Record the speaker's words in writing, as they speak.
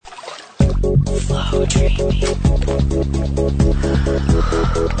Flow Dreaming.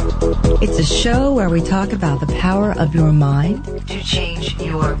 It's a show where we talk about the power of your mind to change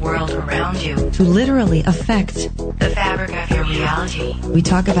your world around you, to literally affect the fabric of your reality. We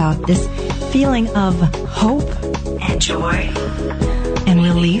talk about this feeling of hope and joy and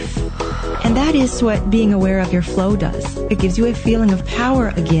relief. And that is what being aware of your flow does. It gives you a feeling of power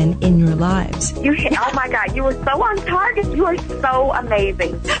again in your lives. Oh my God, you were so on target. You are so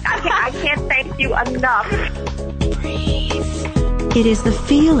amazing. I can't thank you enough. Breathe. It is the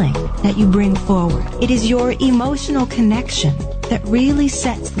feeling that you bring forward. It is your emotional connection that really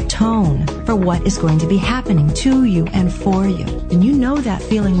sets the tone for what is going to be happening to you and for you. And you know that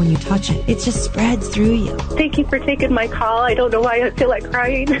feeling when you touch it. It just spreads through you. Thank you for taking my call. I don't know why I feel like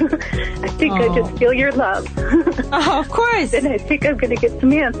crying. I think I just feel your love. Oh, of course. And I think I'm going to get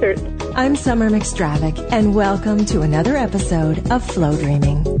some answers. I'm Summer McStravick, and welcome to another episode of Flow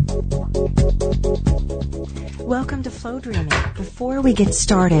Dreaming. Welcome to Flow Dreaming. Before we get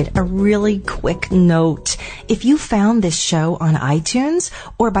started, a really quick note. If you found this show on iTunes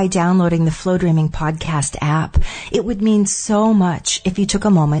or by downloading the Flow Dreaming podcast app, it would mean so much if you took a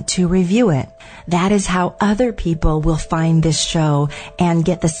moment to review it. That is how other people will find this show and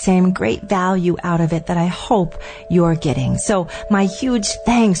get the same great value out of it that I hope you're getting. So my huge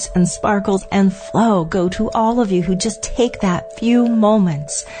thanks and sparkles and flow go to all of you who just take that few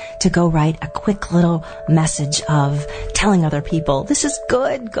moments to go write a quick little message of telling other people, this is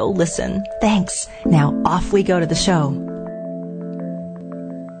good, go listen. Thanks. Now off we go to the show.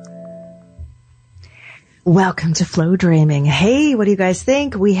 Welcome to Flow Dreaming. Hey, what do you guys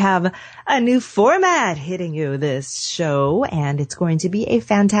think? We have a new format hitting you this show, and it's going to be a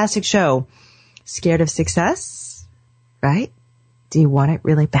fantastic show. Scared of success? Right? Do you want it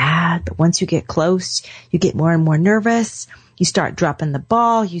really bad? But once you get close, you get more and more nervous. You start dropping the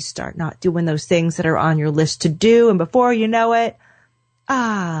ball. You start not doing those things that are on your list to do. And before you know it,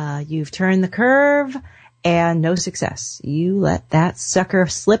 you've turned the curve and no success. You let that sucker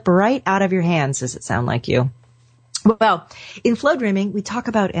slip right out of your hands. Does it sound like you? Well, in Flow Dreaming, we talk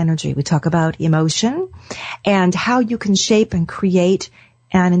about energy. We talk about emotion and how you can shape and create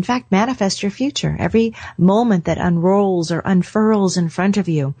and, in fact, manifest your future. Every moment that unrolls or unfurls in front of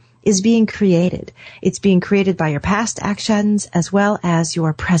you is being created. It's being created by your past actions as well as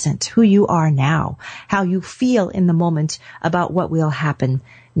your present, who you are now, how you feel in the moment about what will happen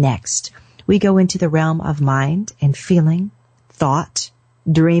next. We go into the realm of mind and feeling, thought,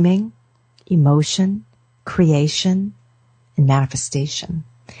 dreaming, emotion, creation, and manifestation.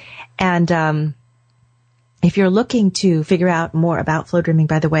 And if you're looking to figure out more about Flow Dreaming,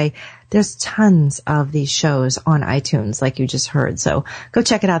 by the way, there's tons of these shows on iTunes, like you just heard. So go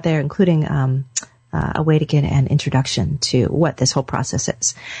check it out there, including a way to get an introduction to what this whole process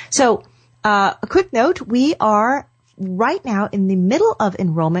is. So a quick note, we are right now in the middle of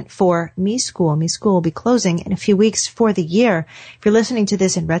enrollment for Me School. Me School will be closing in a few weeks for the year. If you're listening to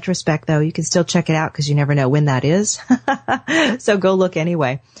this in retrospect, though, you can still check it out because you never know when that is. So go look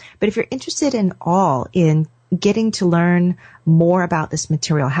anyway. But if you're interested in getting to learn more about this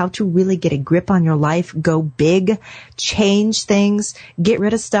material, how to really get a grip on your life, go big, change things, get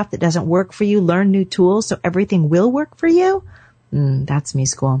rid of stuff that doesn't work for you, learn new tools so everything will work for you, that's Me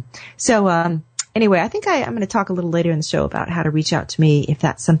School. So, anyway, I think I'm going to talk a little later in the show about how to reach out to me if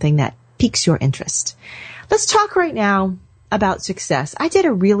that's something that piques your interest. Let's talk right now about success. I did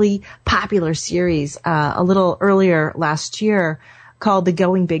a really popular series a little earlier last year called the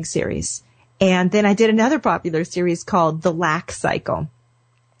Going Big series. And then I did another popular series called the Lack Cycle.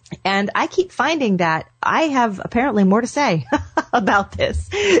 And I keep finding that I have apparently more to say about this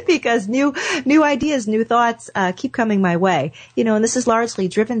because new ideas, new thoughts keep coming my way. You know, and this is largely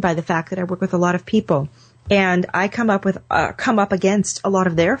driven by the fact that I work with a lot of people. And I come up against a lot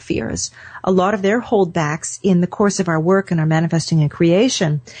of their fears, a lot of their holdbacks in the course of our work and our manifesting and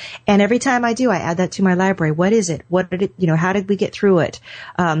creation. And every time I do, I add that to my library. What is it? What did it, how did we get through it?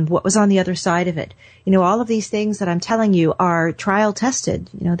 What was on the other side of it? All of these things that I'm telling you are trial tested.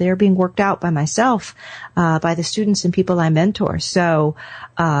 They're being worked out by myself, by the students and people I mentor. So,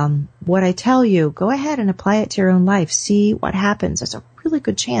 what I tell you, go ahead and apply it to your own life. See what happens. There's a really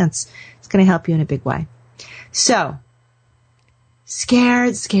good chance it's going to help you in a big way. So,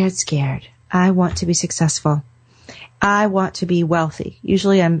 scared. I want to be successful. I want to be wealthy.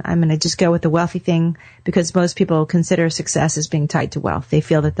 Usually I'm going to just go with the wealthy thing because most people consider success as being tied to wealth. They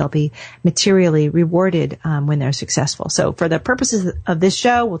feel that they'll be materially rewarded when they're successful. So for the purposes of this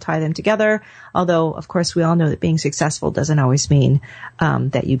show, we'll tie them together. Although, of course, we all know that being successful doesn't always mean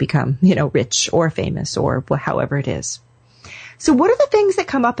that you become, rich or famous or however it is. So what are the things that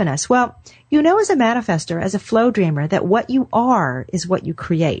come up in us? Well, you know, as a manifester, as a flow dreamer, that what you are is what you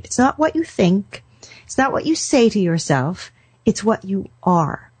create. It's not what you think. It's not what you say to yourself. It's what you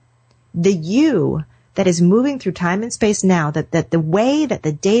are. The you that is moving through time and space now, that the way that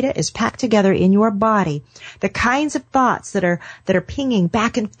the data is packed together in your body, the kinds of thoughts that are pinging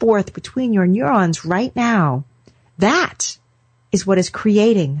back and forth between your neurons right now, that is what is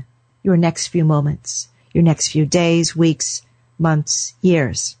creating your next few moments, your next few days, weeks, months,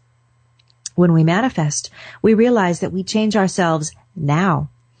 years. When we manifest, we realize that we change ourselves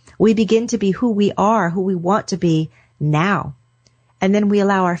now. We begin to be who we are, who we want to be now. And then we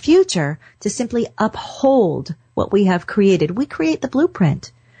allow our future to simply uphold what we have created. We create the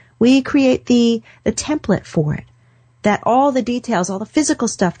blueprint. We create the template for it, that all the details, all the physical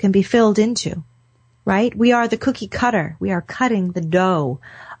stuff can be filled into, right? We are the cookie cutter. We are cutting the dough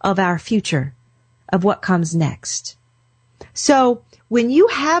of our future, of what comes next. So when you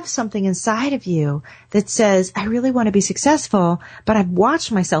have something inside of you that says, I really want to be successful, but I've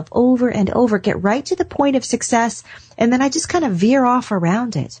watched myself over and over get right to the point of success, and then I just kind of veer off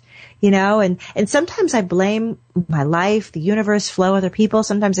around it, you know, and sometimes I blame my life, the universe, flow, other people.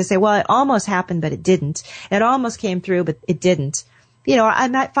 Sometimes I say, well, it almost happened, but it didn't. It almost came through, but it didn't. You know, I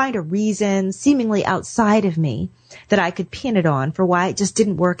might find a reason seemingly outside of me that I could pin it on for why it just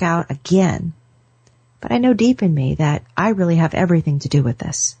didn't work out again. But I know deep in me that I really have everything to do with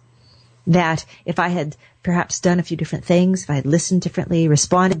this. That if I had perhaps done a few different things, if I had listened differently,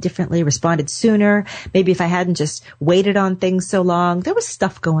 responded sooner, maybe if I hadn't just waited on things so long, there was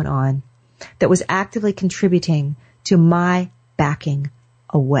stuff going on that was actively contributing to my backing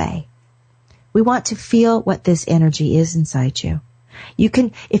away. We want to feel what this energy is inside you. You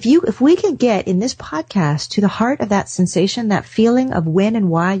can, if we can get in this podcast to the heart of that sensation, that feeling of when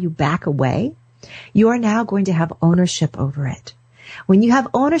and why you back away, you are now going to have ownership over it. When you have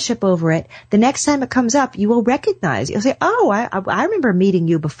ownership over it, the next time it comes up, you will recognize, you'll say, oh, I remember meeting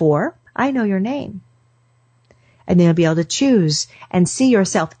you before. I know your name. And then you'll be able to choose and see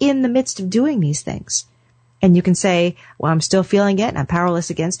yourself in the midst of doing these things. And you can say, well, I'm still feeling it and I'm powerless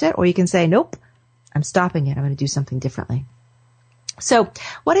against it. Or you can say, nope, I'm stopping it. I'm going to do something differently. So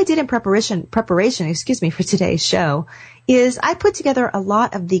what I did in preparation, for today's show is I put together a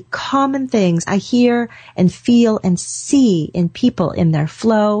lot of the common things I hear and feel and see in people in their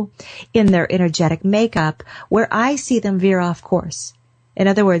flow, in their energetic makeup, where I see them veer off course. In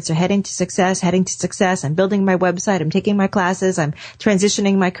other words, they're heading to success. I'm building my website. I'm taking my classes. I'm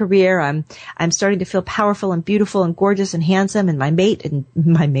transitioning my career. I'm starting to feel powerful and beautiful and gorgeous and handsome. And my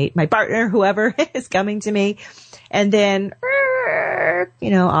partner, whoever is coming to me. And then,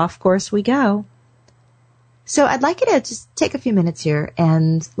 off course we go. So I'd like you to just take a few minutes here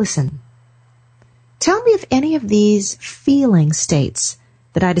and listen. Tell me if any of these feeling states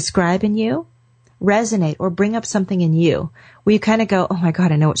that I describe in you resonate or bring up something in you where you kind of go, oh my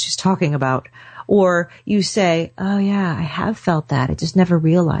God, I know what she's talking about. Or you say, oh yeah, I have felt that. I just never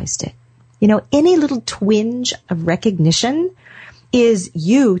realized it. Any little twinge of recognition is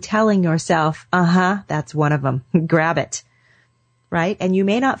you telling yourself, that's one of them. Grab it. Right? And you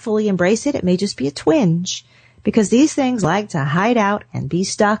may not fully embrace it. It may just be a twinge, because these things like to hide out and be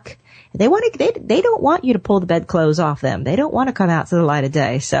stuck. They don't want you to pull the bedclothes off them. They don't want to come out to the light of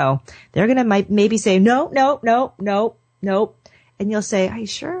day. So they're going to maybe say, no. And you'll say, are you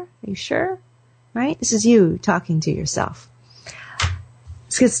sure? Are you sure? Right? This is you talking to yourself.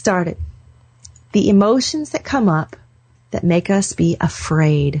 Let's get started. The emotions that come up that make us be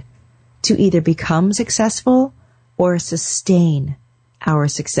afraid to either become successful or sustain our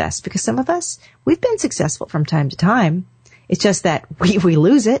success. Because some of us, we've been successful from time to time. It's just that we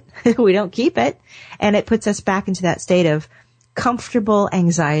lose it. We don't keep it. And it puts us back into that state of comfortable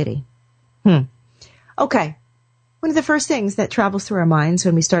anxiety. Okay. One of the first things that travels through our minds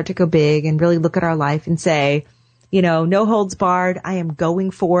when we start to go big and really look at our life and say, no holds barred. I am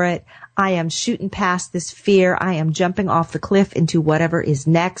going for it. I am shooting past this fear. I am jumping off the cliff into whatever is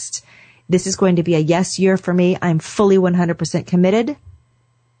next. This is going to be a yes year for me. I'm fully 100% committed.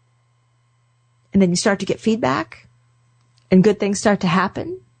 And then you start to get feedback and good things start to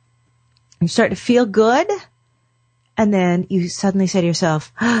happen. You start to feel good. And then you suddenly say to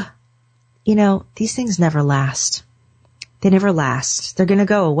yourself, these things never last. They never last. They're going to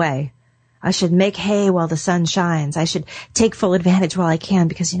go away. I should make hay while the sun shines. I should take full advantage while I can,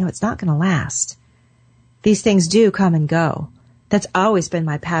 because, it's not going to last. These things do come and go. That's always been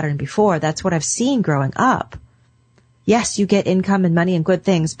my pattern before. That's what I've seen growing up. Yes, you get income and money and good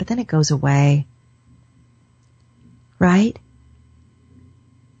things, but then it goes away. Right?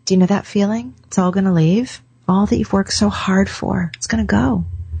 Do you know that feeling? It's all going to leave. All that you've worked so hard for, it's going to go.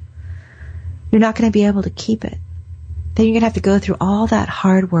 You're not going to be able to keep it. Then you're going to have to go through all that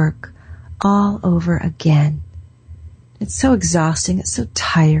hard work all over again. It's so exhausting. It's so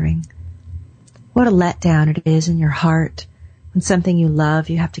tiring. What a letdown it is in your heart when something you love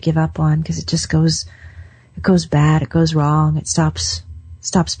you have to give up on because it just goes bad, it goes wrong, it stops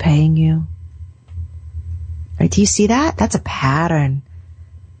paying you. Right? Do you see that? That's a pattern.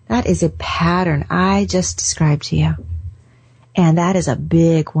 That is a pattern I just described to you. And that is a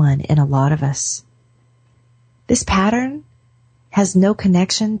big one in a lot of us. This pattern has no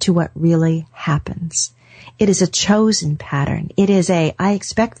connection to what really happens. It is a chosen pattern. It is I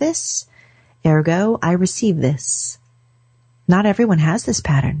expect this, ergo, I receive this. Not everyone has this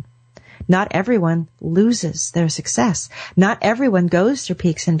pattern. Not everyone loses their success. Not everyone goes through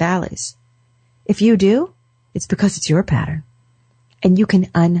peaks and valleys. If you do, it's because it's your pattern. And you can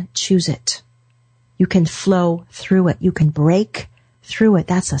unchoose it. You can flow through it. You can break through it.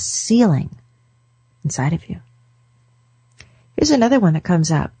 That's a ceiling inside of you. Here's another one that comes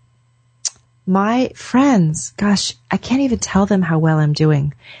up. My friends, gosh, I can't even tell them how well I'm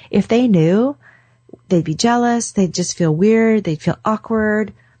doing. If they knew, they'd be jealous. They'd just feel weird. They'd feel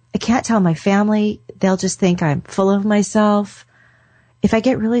awkward. I can't tell my family. They'll just think I'm full of myself. If I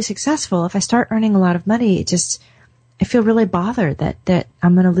get really successful, if I start earning a lot of money, I feel really bothered that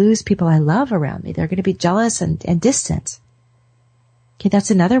I'm going to lose people I love around me. They're going to be jealous and distant. Okay,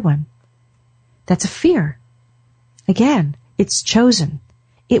 that's another one. That's a fear. Again, it's chosen.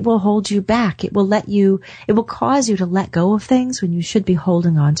 It will hold you back. It will cause you to let go of things when you should be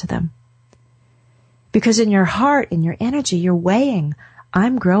holding on to them. Because in your heart, in your energy, you're weighing,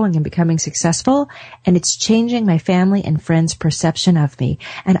 I'm growing and becoming successful, and it's changing my family and friends' perception of me,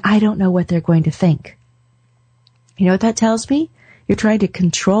 and I don't know what they're going to think. You know what that tells me? You're trying to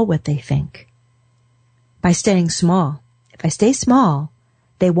control what they think by staying small. If I stay small,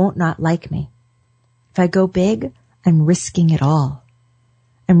 they won't not like me. If I go big, I'm risking it all.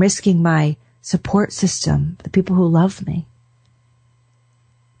 I'm risking my support system, the people who love me.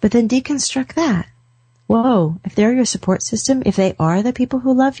 But then deconstruct that. Whoa, if they're your support system, if they are the people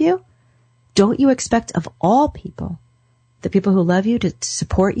who love you, don't you expect of all people, the people who love you, to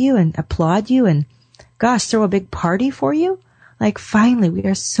support you and applaud you and, gosh, throw a big party for you? Like, finally, we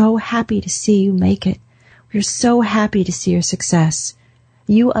are so happy to see you make it. We're so happy to see your success.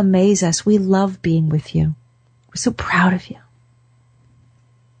 You amaze us. We love being with you. We're so proud of you.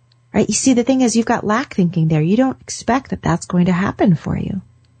 Right? You see, the thing is, you've got lack thinking there. You don't expect that that's going to happen for you.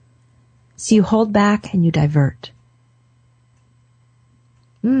 So you hold back and you divert.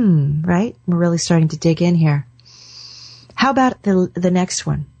 Right? We're really starting to dig in here. How about the next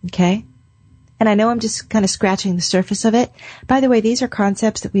one? Okay? And I know I'm just kind of scratching the surface of it. By the way, these are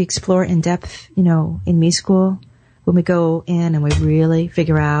concepts that we explore in depth, in Me School, when we go in and we really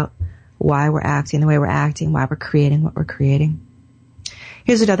figure out why we're acting the way we're acting, why we're creating what we're creating.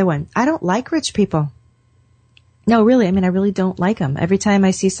 Here's another one. I don't like rich people. No, really. I really don't like them. Every time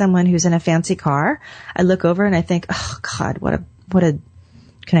I see someone who's in a fancy car, I look over and I think, oh God,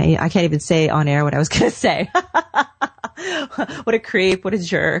 I can't even say on air what I was going to say. What a creep, what a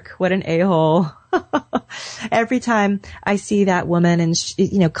jerk, what an a-hole. Every time I see that woman and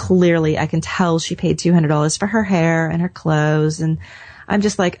she, clearly I can tell she paid $200 for her hair and her clothes, and I'm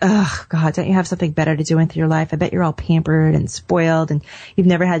just like, oh God, don't you have something better to do with your life? I bet you're all pampered and spoiled and you've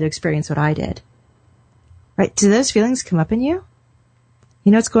never had to experience what I did. Right? Do those feelings come up in you?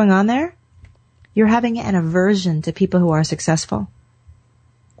 You know what's going on there? You're having an aversion to people who are successful.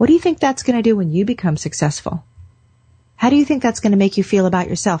 What do you think that's going to do when you become successful? How do you think that's going to make you feel about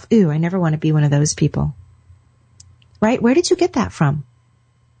yourself? Ooh, I never want to be one of those people. Right? Where did you get that from?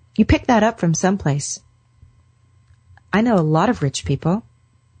 You picked that up from someplace. I know a lot of rich people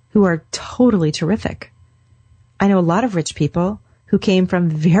who are totally terrific. I know a lot of rich people who came from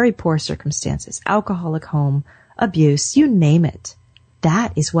very poor circumstances, alcoholic home, abuse, you name it.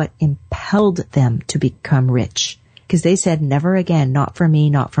 That is what impelled them to become rich. Because they said, never again, not for me,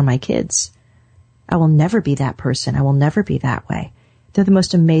 not for my kids. I will never be that person. I will never be that way. They're the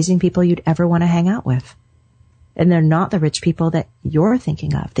most amazing people you'd ever want to hang out with. And they're not the rich people that you're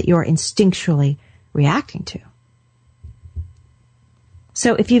thinking of, that you're instinctually reacting to.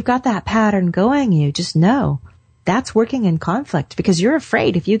 So if you've got that pattern going, you just know that's working in conflict, because you're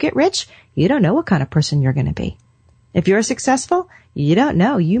afraid if you get rich, you don't know what kind of person you're going to be. If you're successful, you don't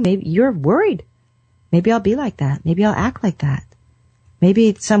know. You're worried. Maybe I'll be like that. Maybe I'll act like that.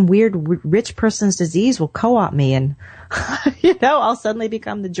 Maybe some weird rich person's disease will co-opt me and, I'll suddenly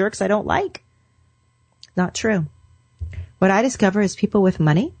become the jerks I don't like. Not true. What I discover is people with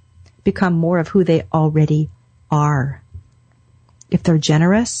money, become more of who they already are. If they're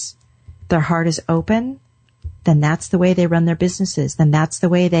generous, their heart is open, then that's the way they run their businesses. Then that's the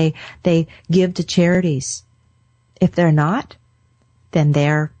way they give to charities. If they're not, then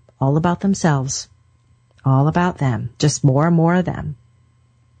they're all about themselves. All about them. Just more and more of them.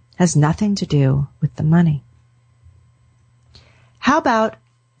 Has nothing to do with the money. How about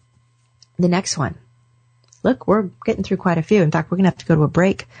the next one? Look, we're getting through quite a few. In fact, we're going to have to go to a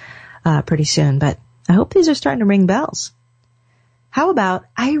break pretty soon, but I hope these are starting to ring bells. How about,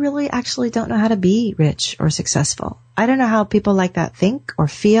 I really actually don't know how to be rich or successful. I don't know how people like that think or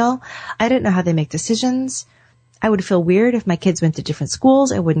feel. I don't know how they make decisions. I would feel weird if my kids went to different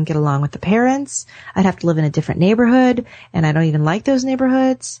schools. I wouldn't get along with the parents. I'd have to live in a different neighborhood, and I don't even like those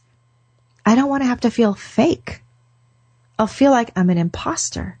neighborhoods. I don't want to have to feel fake. I'll feel like I'm an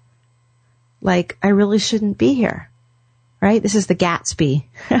imposter. Like I really shouldn't be here. Right? This is the Gatsby.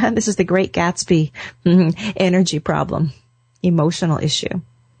 This is the great Gatsby energy problem. Emotional issue.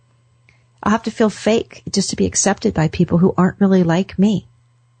 I'll have to feel fake just to be accepted by people who aren't really like me.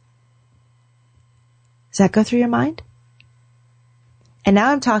 Does that go through your mind? And now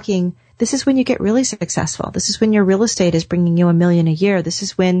I'm talking, this is when you get really successful. This is when your real estate is bringing you $1 million a year. This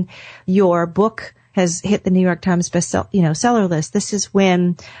is when your book has hit the New York Times seller list. This is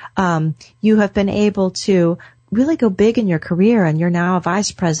when you have been able to really go big in your career and you're now a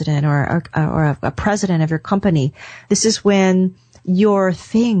vice president or a president of your company. This is when your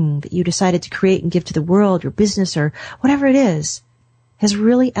thing that you decided to create and give to the world, your business or whatever it is, has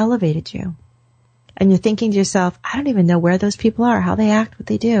really elevated you. And you're thinking to yourself, I don't even know where those people are, how they act, what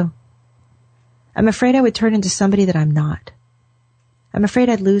they do. I'm afraid I would turn into somebody that I'm not. I'm afraid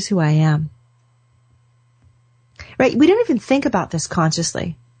I'd lose who I am. Right? We don't even think about this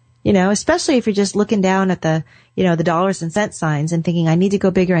consciously. Especially if you're just looking down at the dollars and cent signs and thinking, I need to go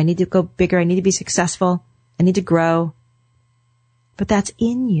bigger, I need to go bigger, I need to be successful, I need to grow. But that's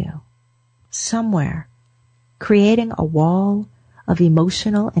in you, somewhere, creating a wall of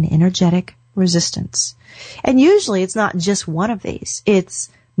emotional and energetic resistance. And usually it's not just one of these, it's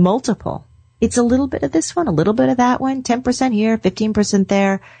multiple. It's a little bit of this one, a little bit of that one, 10% here, 15%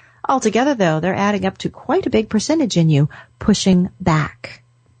 there. Altogether, though, they're adding up to quite a big percentage in you, pushing back.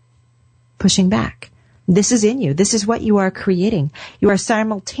 Pushing back. This is in you. This is what you are creating. You are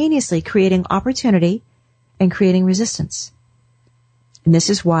simultaneously creating opportunity and creating resistance. And this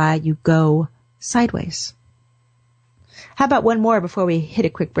is why you go sideways. How about one more before we hit a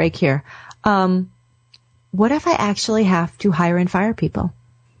quick break here? What if I actually have to hire and fire people?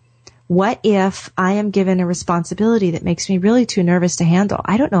 What if I am given a responsibility that makes me really too nervous to handle?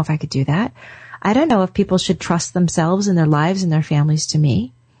 I don't know if I could do that. I don't know if people should trust themselves and their lives and their families to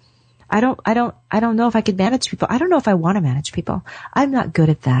me. I don't know if I could manage people. I don't know if I want to manage people. I'm not good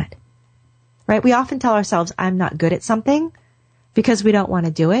at that. Right? We often tell ourselves I'm not good at something because we don't want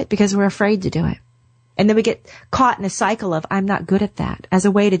to do it, because we're afraid to do it. And then we get caught in a cycle of I'm not good at that as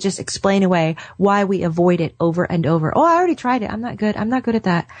a way to just explain away why we avoid it over and over. Oh, I already tried it. I'm not good. I'm not good at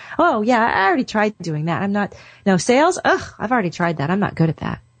that. Oh, yeah, I already tried doing that. Sales? Ugh, I've already tried that. I'm not good at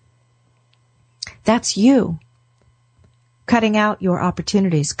that. That's you. Cutting out your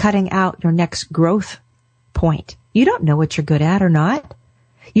opportunities, cutting out your next growth point. You don't know what you're good at or not.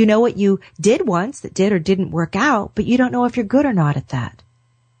 You know what you did once that did or didn't work out, but you don't know if you're good or not at that.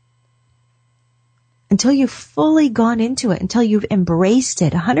 Until you've fully gone into it, until you've embraced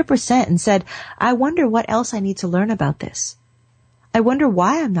it 100% and said, I wonder what else I need to learn about this. I wonder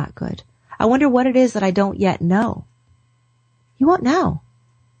why I'm not good. I wonder what it is that I don't yet know. You won't know.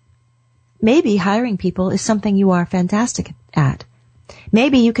 Maybe hiring people is something you are fantastic at.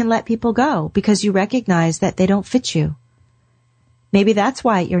 Maybe you can let people go because you recognize that they don't fit you. Maybe that's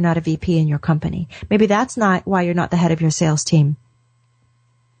why you're not a VP in your company. Maybe that's not why you're not the head of your sales team.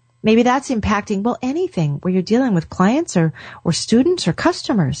 Maybe that's impacting, anything where you're dealing with clients or students or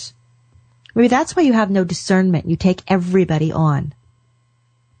customers. Maybe that's why you have no discernment. You take everybody on.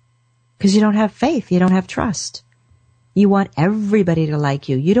 Because you don't have faith. You don't have trust. You want everybody to like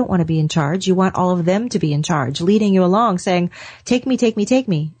you. You don't want to be in charge. You want all of them to be in charge, leading you along, saying, take me, take me, take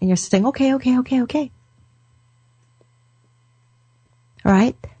me. And you're saying, okay. All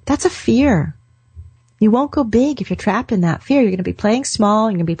right? That's a fear. You won't go big if you're trapped in that fear. You're going to be playing small.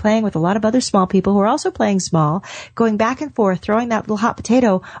 You're going to be playing with a lot of other small people who are also playing small, going back and forth, throwing that little hot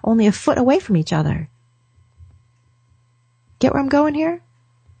potato only a foot away from each other. Get where I'm going here?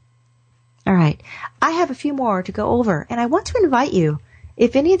 All right. I have a few more to go over, and I want to invite you.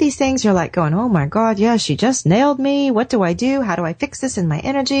 If any of these things you're like going, oh my God, yeah, she just nailed me. What do I do? How do I fix this in my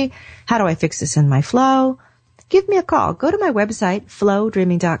energy? How do I fix this in my flow? give me a call. Go to my website,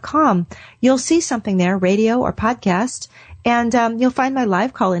 flowdreaming.com. You'll see something there, radio or podcast, and you'll find my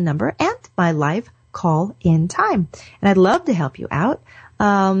live call-in number and my live call-in time. And I'd love to help you out.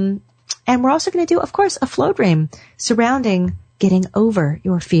 And we're also going to do, of course, a flow dream surrounding getting over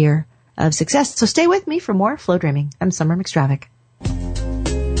your fear of success. So stay with me for more Flow Dreaming. I'm Summer McStravick.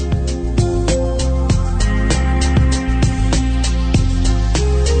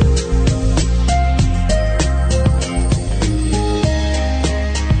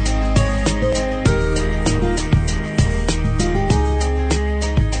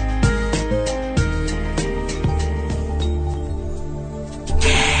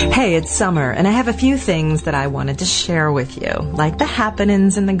 Hey, it's Summer, and I have a few things that I wanted to share with you, like the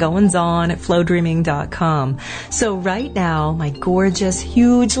happenings and the goings-on at flowdreaming.com. So right now, my gorgeous,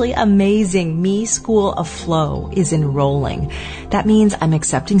 hugely amazing Me School of Flow is enrolling. That means I'm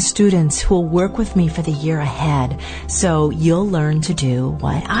accepting students who will work with me for the year ahead. So you'll learn to do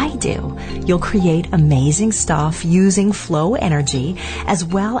what I do. You'll create amazing stuff using flow energy, as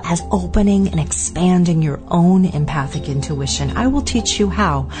well as opening and expanding your own empathic intuition. I will teach you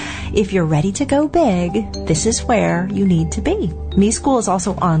how. If you're ready to go big, this is where you need to be. Me School is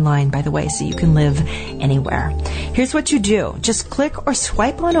also online, by the way, so you can live anywhere. Here's what you do. Just click or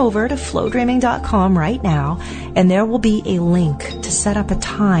swipe on over to flowdreaming.com right now, and there will be a link to set up a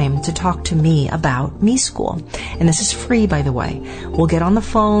time to talk to me about Me School. And this is free, by the way. We'll get on the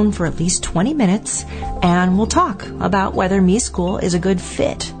phone for at least 20 minutes, and we'll talk about whether Me School is a good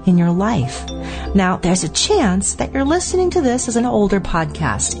fit in your life. Now, there's a chance that you're listening to this as an older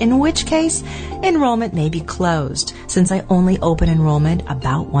podcast, in which case enrollment may be closed, since I only open enrollment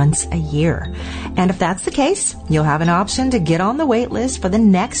about once a year. And if that's the case, you'll have an option to get on the wait list for the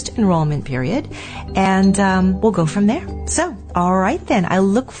next enrollment period, and we'll go from there. So, all right then, I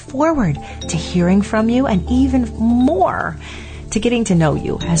look forward to hearing from you, and even more to getting to know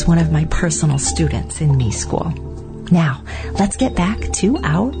you as one of my personal students in Me School. Now, let's get back to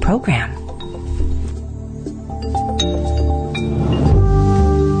our program.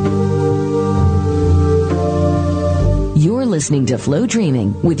 You're listening to Flow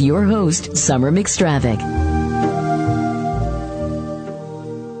Dreaming with your host, Summer McStravick.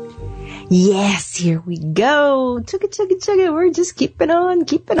 Yes, here we go. Chugga, chugga, chugga. We're just keeping on,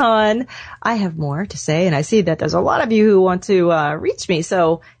 keeping on. I have more to say, and I see that there's a lot of you who want to reach me.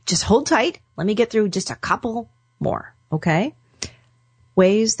 So just hold tight. Let me get through just a couple more, okay?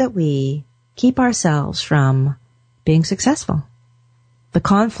 Ways that we keep ourselves from being successful. The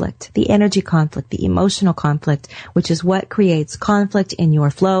conflict, the energy conflict, the emotional conflict, which is what creates conflict in your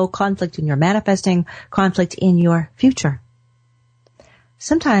flow, conflict in your manifesting, conflict in your future.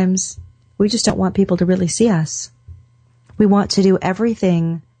 Sometimes we just don't want people to really see us. We want to do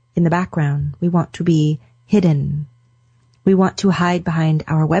everything in the background. We want to be hidden. We want to hide behind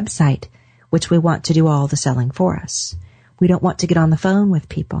our website, which we want to do all the selling for us. We don't want to get on the phone with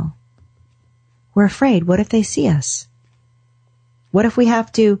people. We're afraid. What if they see us? What if we have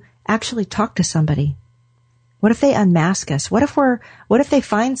to actually talk to somebody? What if they unmask us? What if they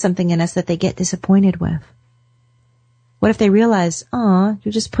find something in us that they get disappointed with? What if they realize, you're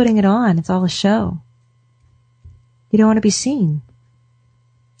just putting it on. It's all a show. You don't want to be seen.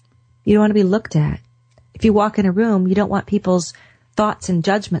 You don't want to be looked at. If you walk in a room, you don't want people's thoughts and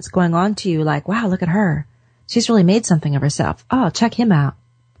judgments going on to you like, wow, look at her. She's really made something of herself. Oh, check him out.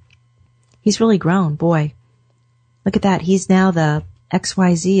 He's really grown, boy. Look at that. He's now the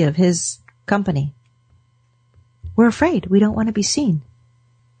XYZ of his company. We're afraid. We don't want to be seen.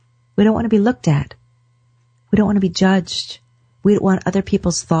 We don't want to be looked at. We don't want to be judged. We don't want other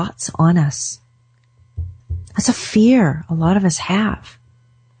people's thoughts on us. That's a fear a lot of us have.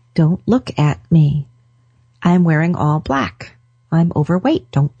 Don't look at me. I'm wearing all black. I'm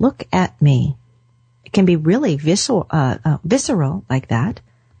overweight. Don't look at me. It can be really visceral like that.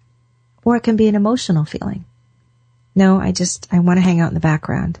 Or it can be an emotional feeling. No, I want to hang out in the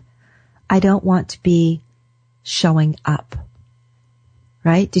background. I don't want to be showing up.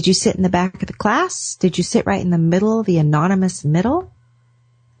 Right? Did you sit in the back of the class? Did you sit right in the middle, the anonymous middle?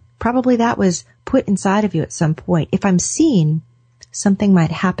 Probably that was put inside of you at some point. If I'm seen, something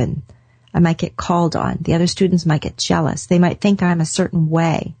might happen. I might get called on. The other students might get jealous. They might think I'm a certain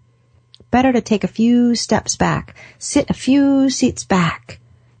way. Better to take a few steps back. Sit a few seats back.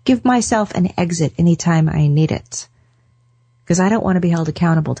 Give myself an exit anytime I need it. Because I don't want to be held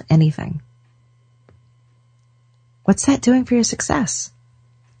accountable to anything. What's that doing for your success?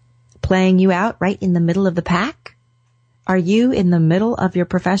 Playing you out right in the middle of the pack? Are you in the middle of your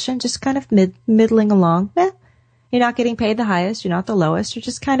profession, just kind of middling along? You're not getting paid the highest, you're not the lowest, you're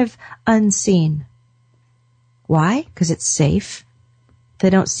just kind of unseen. Why? Because it's safe. If they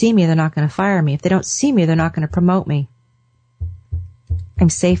don't see me, they're not going to fire me. If they don't see me, they're not going to promote me. I'm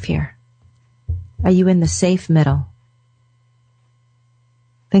safe here. Are you in the safe middle?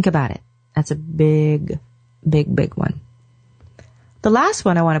 Think about it. That's a big, big, big one. The last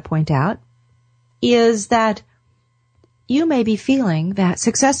one I want to point out is that you may be feeling that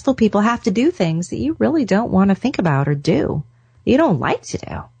successful people have to do things that you really don't want to think about or do. You don't like to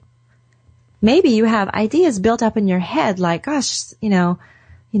do. Maybe you have ideas built up in your head like, gosh,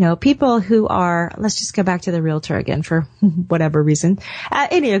 people who are, let's just go back to the realtor again for whatever reason.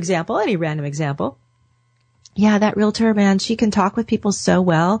 Any random example. Yeah, that realtor, man, she can talk with people so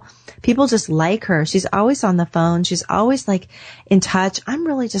well. People just like her. She's always on the phone. She's always like in touch. I'm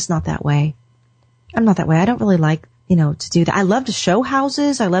really just not that way. I don't really like, to do that. I love to show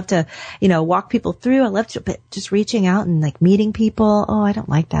houses. I love to, walk people through. I love to, but just reaching out and like meeting people. Oh, I don't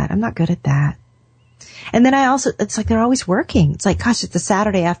like that. I'm not good at that. And then it's like they're always working. It's like, gosh, it's a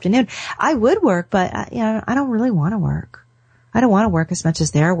Saturday afternoon. I would work, but I don't really want to work. I don't want to work as much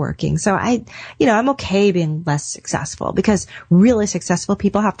as they're working. So I'm okay being less successful because really successful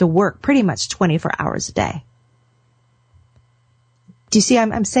people have to work pretty much 24 hours a day. Do you see,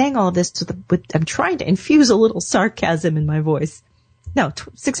 I'm saying all of this I'm trying to infuse a little sarcasm in my voice. No,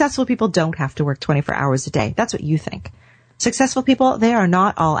 successful people don't have to work 24 hours a day. That's what you think. Successful people, they are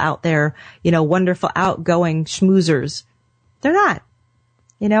not all out there, wonderful, outgoing schmoozers. They're not.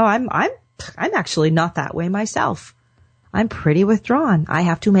 I'm actually not that way myself. I'm pretty withdrawn. I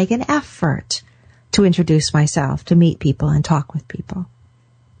have to make an effort to introduce myself, to meet people and talk with people.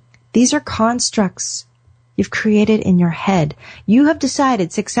 These are constructs you've created in your head. You have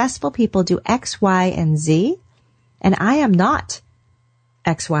decided successful people do X, Y, and Z, and I am not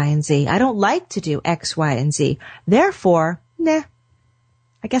X, Y, and Z. I don't like to do X, Y, and Z. Therefore, I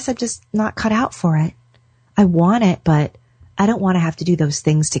guess I'm just not cut out for it. I want it, but I don't want to have to do those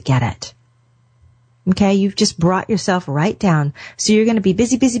things to get it. Okay, you've just brought yourself right down. So you're going to be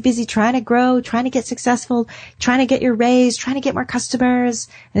busy, trying to grow, trying to get successful, trying to get your raise, trying to get more customers.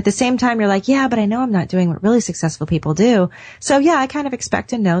 And at the same time, you're like, yeah, but I know I'm not doing what really successful people do. So yeah, I kind of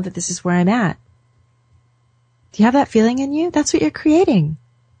expect to know that this is where I'm at. Do you have that feeling in you? That's what you're creating.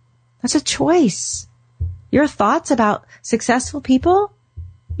 That's a choice. Your thoughts about successful people,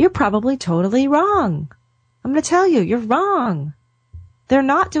 you're probably totally wrong. I'm going to tell you, you're wrong. They're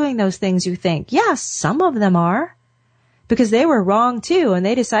not doing those things you think. Yes, some of them are. Because they were wrong too, and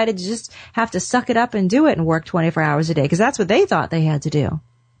they decided to just have to suck it up and do it and work 24 hours a day, because that's what they thought they had to do.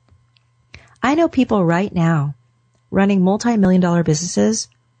 I know people right now running multi-million-dollar businesses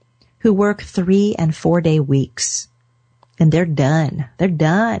who work 3 and 4 day weeks. And they're done. They're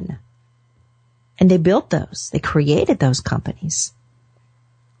done. And they built those. They created those companies.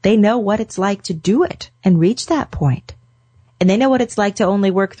 They know what it's like to do it and reach that point. And they know what it's like to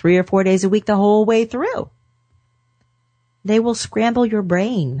only work 3 or 4 days a week the whole way through. They will scramble your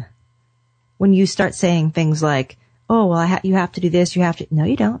brain when you start saying things like, oh, well, you have to do this, you have to. No,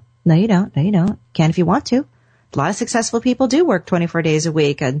 you don't. No, you don't. No, you don't. Can if you want to. A lot of successful people do work 24 days a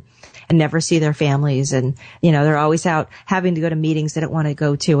week and never see their families. And, they're always out having to go to meetings they don't want to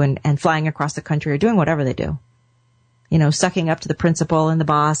go to and flying across the country or doing whatever they do. Sucking up to the principal and the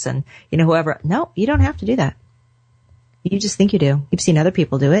boss and, whoever. No, you don't have to do that. You just think you do. You've seen other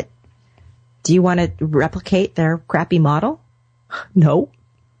people do it. Do you want to replicate their crappy model? No.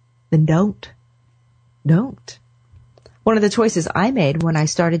 Then don't. Don't. One of the choices I made when I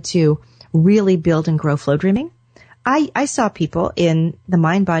started to really build and grow Flow Dreaming, I saw people in the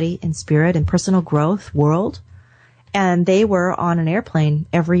mind, body, and spirit and personal growth world, and they were on an airplane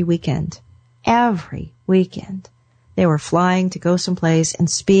every weekend. Every weekend. They were flying to go someplace and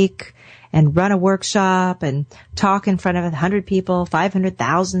speak and run a workshop and talk in front of 100 people, 500,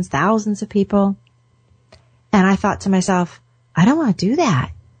 thousands of people. And I thought to myself, I don't want to do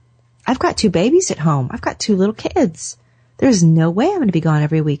that. I've got 2 babies at home. I've got 2 little kids. There's no way I'm going to be gone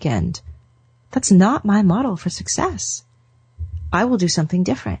every weekend. That's not my model for success. I will do something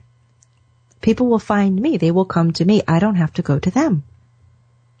different. People will find me. They will come to me. I don't have to go to them.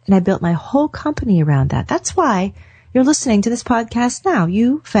 And I built my whole company around that. That's why you're listening to this podcast now.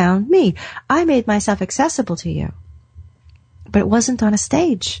 You found me. I made myself accessible to you. But it wasn't on a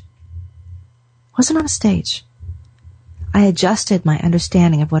stage. It wasn't on a stage. I adjusted my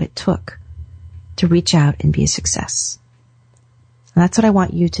understanding of what it took to reach out and be a success. And that's what I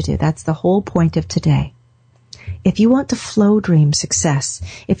want you to do. That's the whole point of today. If you want to flow dream success,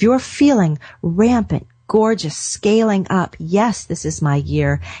 if you're feeling rampant, gorgeous scaling up. Yes, this is my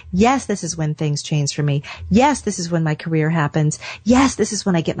year. Yes, this is when things change for me. Yes, this is when my career happens. Yes, this is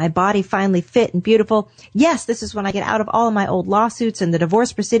when I get my body finally fit and beautiful. Yes, this is when I get out of all of my old lawsuits and the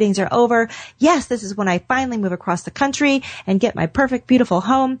divorce proceedings are over. Yes, this is when I finally move across the country and get my perfect, beautiful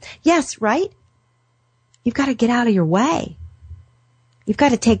home. Yes, right? You've got to get out of your way. You've got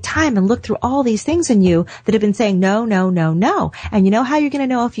to take time and look through all these things in you that have been saying no, no, no, no. And you know how you're going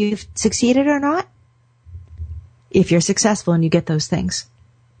to know if you've succeeded or not? If you're successful and you get those things,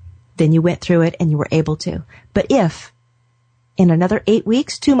 then you went through it and you were able to. But if in another 8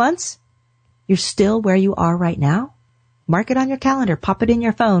 weeks, 2 months, you're still where you are right now, mark it on your calendar, pop it in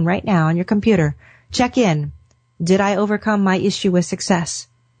your phone right now on your computer. Check in. Did I overcome my issue with success?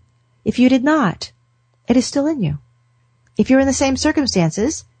 If you did not, it is still in you. If you're in the same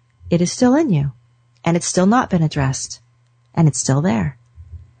circumstances, it is still in you. And it's still not been addressed. And it's still there.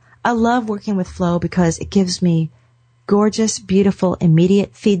 I love working with Flo because it gives me gorgeous, beautiful,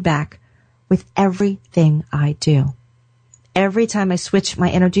 immediate feedback with everything I do. Every time I switch my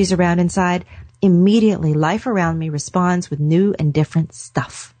energies around inside, immediately life around me responds with new and different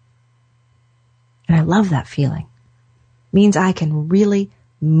stuff. And I love that feeling. It means I can really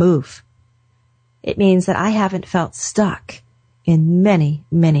move. It means that I haven't felt stuck in many,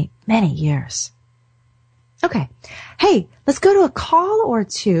 many, many years. Okay. Hey, let's go to a call or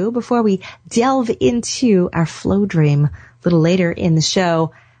two before we delve into our flow dream a little later in the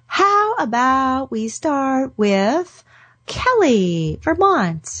show. How about we start with Kelly,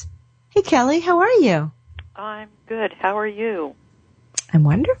 Vermont. Hey, Kelly, how are you? I'm good. How are you? I'm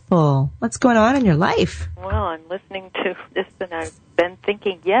wonderful. What's going on in your life? Well, I'm listening to this, and I've been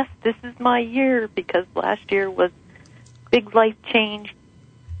thinking, yes, this is my year, because last year was big life change,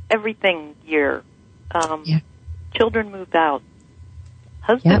 everything year. Children moved out.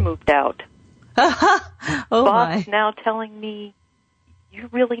 Husband moved out. Oh, Boss my. now telling me, you're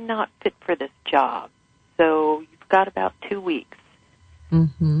really not fit for this job, so you've got about 2 weeks.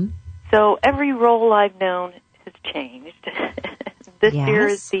 Mm-hmm. So every role I've known has changed. This year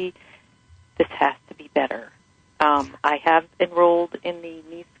is this has to be better. I have enrolled in the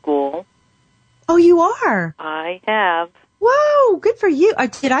knee school. Oh, you are? I have. Whoa, good for you.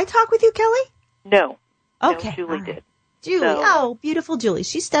 Did I talk with you, Kelly? No. Okay. No, Julie right. did. Julie, oh, beautiful Julie.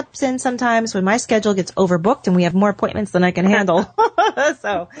 She steps in sometimes when my schedule gets overbooked and we have more appointments than I can handle.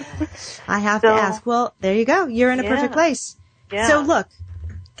 So I have to ask. Well, there you go. You're in a perfect place. Yeah. So look,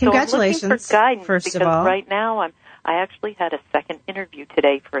 congratulations. So I'm looking for guidance first of all. Right now I actually had a second interview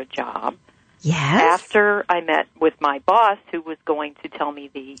today for a job. Yes. After I met with my boss, who was going to tell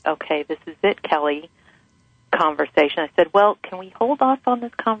me okay, this is it, Kelly, conversation. I said, well, can we hold off on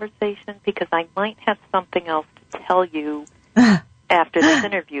this conversation because I might have something else to tell you after this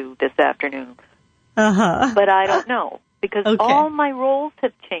interview this afternoon. Uh-huh. But I don't know because all my roles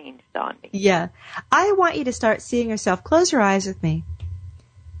have changed on me. Yeah. I want you to start seeing yourself. Close your eyes with me.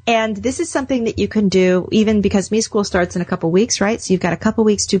 And this is something that you can do even because Me School starts in a couple weeks, right? So you've got a couple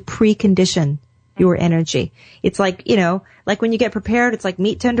weeks to precondition your energy. It's like, like when you get prepared, it's like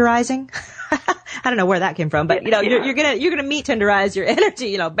meat tenderizing. I don't know where that came from, but you're gonna meat tenderize your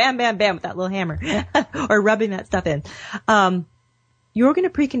energy, bam, bam, bam with that little hammer or rubbing that stuff in. You're gonna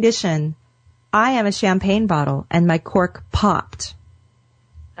precondition. I am a champagne bottle and my cork popped.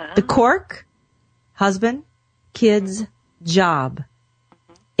 The cork, husband, kids, job.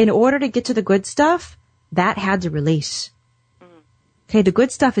 In order to get to the good stuff, that had to release. Okay, the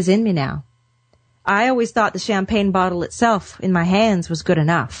good stuff is in me now. I always thought the champagne bottle itself in my hands was good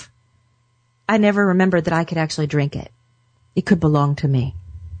enough. I never remembered that I could actually drink it. It could belong to me.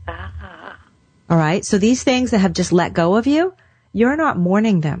 All right, so these things that have just let go of you, you're not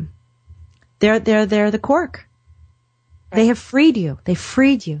mourning them. They're the cork. Right. They have freed you. They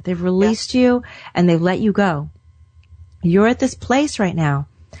freed you. They've released you, and they've let you go. You're at this place right now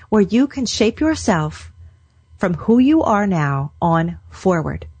where you can shape yourself from who you are now on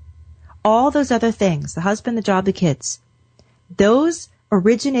forward. All those other things, the husband, the job, the kids, those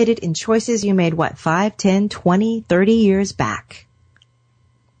originated in choices you made, 5, 10, 20, 30 years back.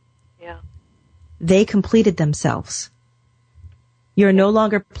 Yeah. They completed themselves. You're no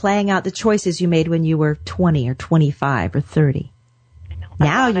longer playing out the choices you made when you were 20 or 25 or 30. I know.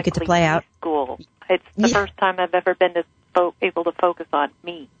 Now you get to play out. School. It's the first time I've ever been able to focus on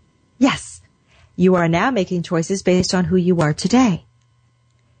me. Yes. You are now making choices based on who you are today.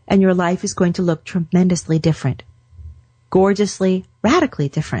 And your life is going to look tremendously different. Gorgeously, radically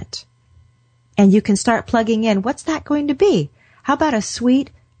different. And you can start plugging in, what's that going to be? How about a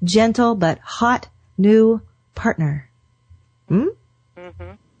sweet, gentle, but hot, new partner?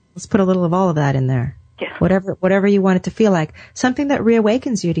 Mm-hmm. Let's put a little of all of that in there. Yeah. Whatever you want it to feel like. Something that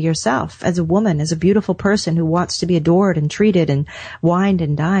reawakens you to yourself as a woman, as a beautiful person who wants to be adored and treated and wined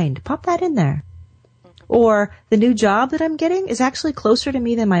and dined. Pop that in there. Or the new job that I'm getting is actually closer to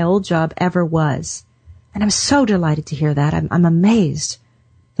me than my old job ever was. And I'm so delighted to hear that. I'm amazed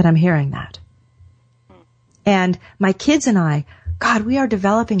that I'm hearing that. And my kids and I, God, we are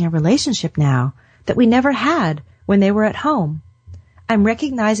developing a relationship now that we never had when they were at home. I'm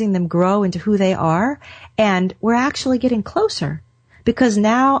recognizing them grow into who they are, and we're actually getting closer because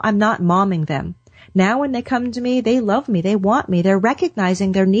now I'm not momming them. Now when they come to me, they love me, they want me, they're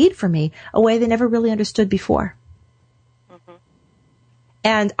recognizing their need for me a way they never really understood before. Mm-hmm.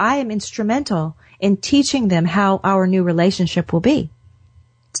 And I am instrumental in teaching them how our new relationship will be.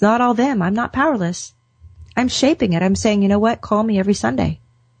 It's not all them. I'm not powerless. I'm shaping it. I'm saying, you know what? Call me every Sunday.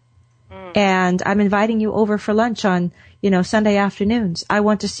 And I'm inviting you over for lunch on, Sunday afternoons. I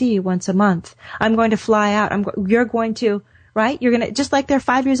want to see you once a month. I'm going to fly out. You're going to, right? You're going to, just like they're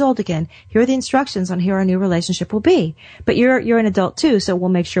 5 years old again. Here are the instructions on how our new relationship will be. But you're an adult too, so we'll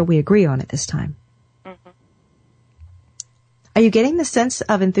make sure we agree on it this time. Mm-hmm. Are you getting the sense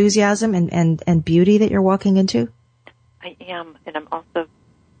of enthusiasm and beauty that you're walking into? I am, and I'm also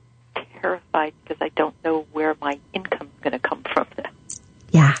terrified because I don't know where my income's going to come from now.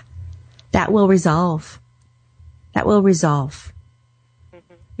 Yeah. That will resolve. That will resolve.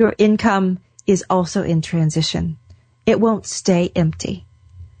 Mm-hmm. Your income is also in transition. It won't stay empty.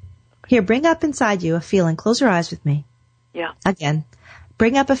 Here, bring up inside you a feeling. Close your eyes with me. Yeah. Again.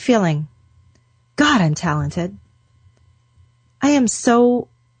 Bring up a feeling. God, I'm talented. I am so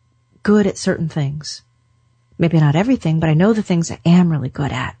good at certain things. Maybe not everything, but I know the things I am really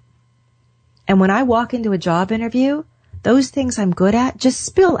good at. And when I walk into a job interview, those things I'm good at just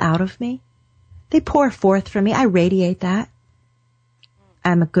spill out of me. They pour forth from me. I radiate that.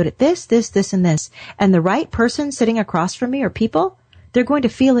 I'm good at this, and this. And the right person sitting across from me or people, they're going to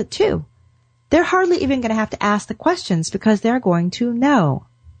feel it too. They're hardly even going to have to ask the questions because they're going to know.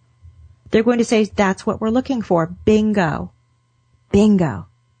 They're going to say, that's what we're looking for. Bingo. Bingo.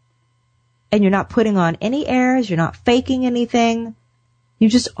 And you're not putting on any airs. You're not faking anything. You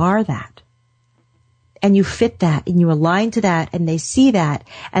just are that. And you fit that and you align to that and they see that.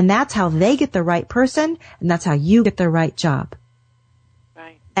 And that's how they get the right person and that's how you get the right job.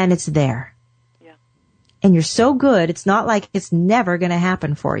 Right. And it's there. Yeah. And you're so good, it's not like it's never going to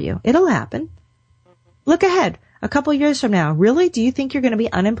happen for you. It'll happen. Mm-hmm. Look ahead. A couple years from now. Really? Do you think you're going to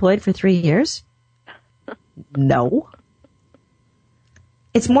be unemployed for 3 years? No.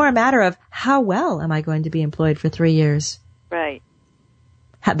 It's more a matter of how well am I going to be employed for 3 years? Right.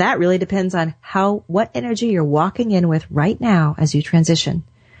 That really depends on what energy you're walking in with right now as you transition.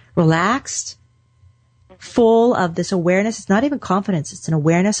 Relaxed, full of this awareness. It's not even confidence. It's an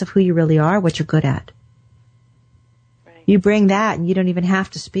awareness of who you really are, what you're good at. Right. You bring that and you don't even have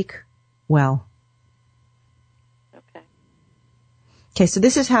to speak well. Okay, so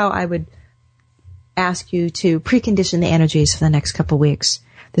this is how I would ask you to precondition the energies for the next couple of weeks.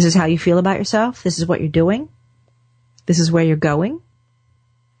 This is how you feel about yourself. This is what you're doing. This is where you're going.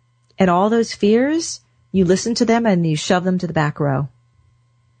 And all those fears, you listen to them and you shove them to the back row.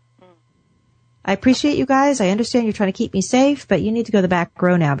 I appreciate you guys. I understand you're trying to keep me safe, but you need to go to the back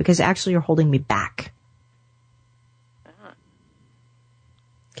row now because actually you're holding me back.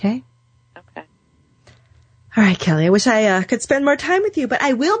 Okay? Okay. All right, Kelly. I wish I could spend more time with you, but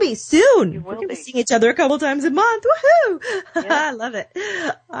I will be soon. We're going to be seeing each other a couple times a month. Woohoo! Yeah. I love it.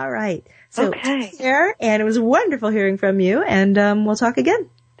 All right. So take care, and it was wonderful hearing from you, and we'll talk again.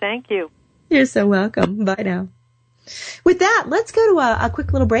 Thank you. You're so welcome. Bye now. With that, let's go to a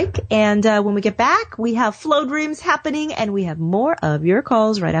quick little break. And when we get back, we have Flow Dreams happening, and we have more of your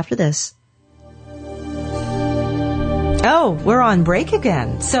calls right after this. Oh, we're on break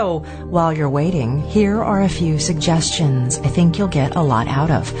again. So while you're waiting, here are a few suggestions I think you'll get a lot out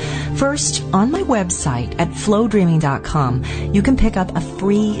of. First, on my website at flowdreaming.com, you can pick up a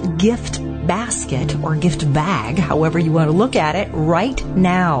free gift basket or gift bag, however you want to look at it, right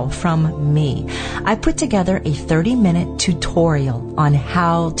now from me. I put together a 30-minute tutorial on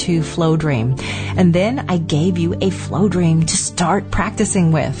how to flow dream, and then I gave you a flow dream to start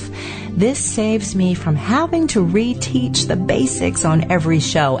practicing with. This saves me from having to reteach the basics on every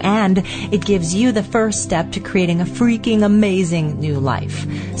show, and it gives you the first step to creating a freaking amazing new life.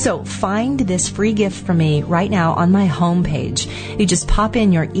 So find this free gift for me right now on my homepage. You just pop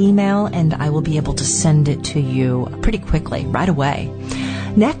in your email and I will be able to send it to you pretty quickly, right away.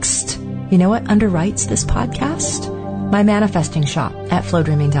 Next, you know what underwrites this podcast? My manifesting shop at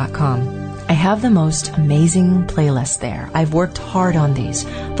flowdreaming.com. I have the most amazing playlist there. I've worked hard on these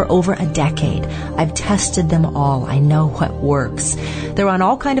for over a decade. I've tested them all. I know what works. They're on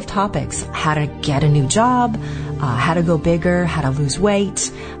all kind of topics: how to get a new job, how to go bigger, how to lose weight,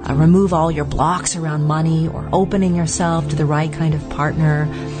 remove all your blocks around money, or opening yourself to the right kind of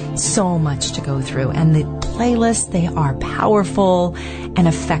partner. So much to go through. And the playlists, they are powerful and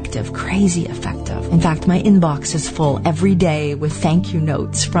effective, crazy effective. In fact, my inbox is full every day with thank you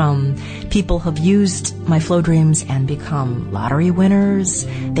notes from people who've used my Flow Dreams and become lottery winners.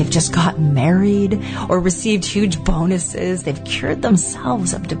 They've just gotten married or received huge bonuses. They've cured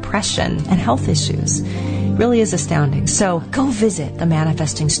themselves of depression and health issues. It really is astounding. So go visit the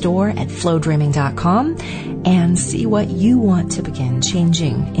Manifesting Store at flowdreaming.com and see what you want to begin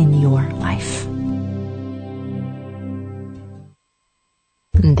changing in your life.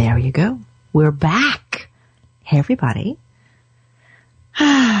 And there you go. We're back. Hey, everybody.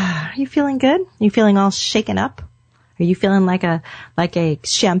 Are you feeling good? Are you feeling all shaken up? Are you feeling like a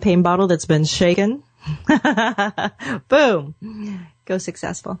champagne bottle that's been shaken? Boom. Go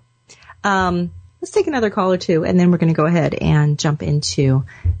successful. Let's take another call or two, and then we're going to go ahead and jump into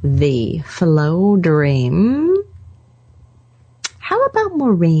the Flow Dream. How about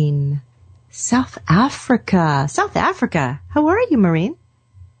Maureen? South Africa. South Africa. How are you, Maureen?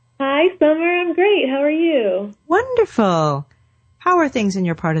 Hi, Summer. I'm great. How are you? Wonderful. How are things in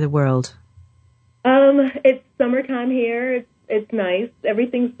your part of the world? It's summertime here. It's nice.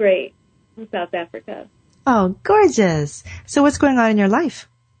 Everything's great in South Africa. Oh, gorgeous. So what's going on in your life?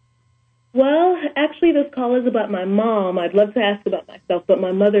 Well, actually, this call is about my mom. I'd love to ask about myself, but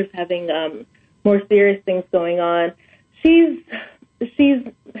my mother's having more serious things going on. She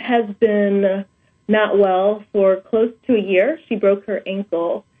has been not well for close to a year. She broke her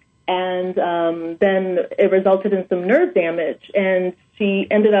ankle, and then it resulted in some nerve damage, and she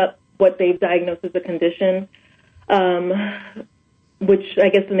ended up what they've diagnosed as a condition, which I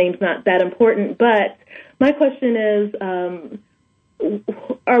guess the name's not that important. But my question is,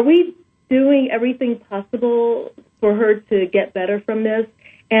 are we doing everything possible for her to get better from this?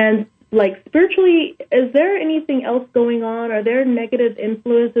 And like spiritually, is there anything else going on? Are there negative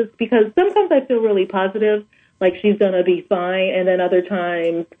influences? Because sometimes I feel really positive, like she's going to be fine. And then other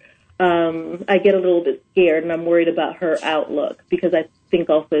times I get a little bit scared and I'm worried about her outlook because I think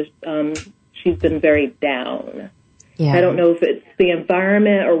also she's been very down. Yeah. I don't know if it's the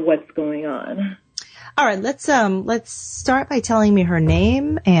environment or what's going on. All right, let's start by telling me her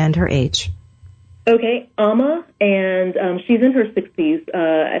name and her age. Okay, Amma, and she's in her 60s.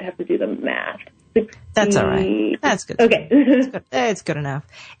 I'd have to do the math. 60. That's all right. That's good. Okay. It's good enough.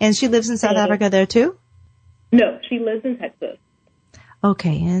 And she lives in South Africa there too? No, she lives in Texas.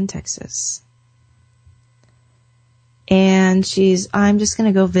 Okay, in Texas. And I'm just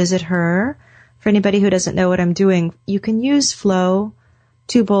going to go visit her. For anybody who doesn't know what I'm doing, you can use Flow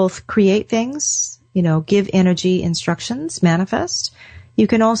to both create things, give energy instructions, manifest. You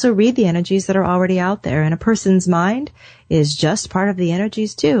can also read the energies that are already out there, and a person's mind is just part of the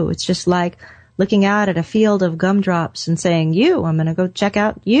energies too. It's just like looking out at a field of gumdrops and saying, I'm going to go check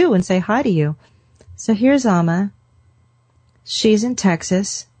out you and say hi to you. So here's Amma. She's in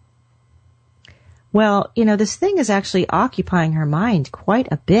Texas. Well, this thing is actually occupying her mind quite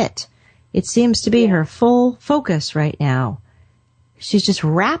a bit. It seems to be her full focus right now. She's just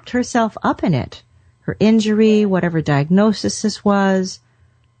wrapped herself up in it. Her injury, whatever diagnosis this was,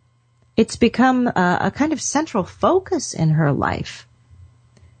 it's become a kind of central focus in her life.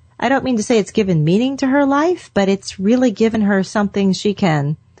 I don't mean to say it's given meaning to her life, but it's really given her something she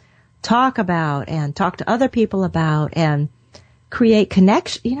can talk about and talk to other people about and create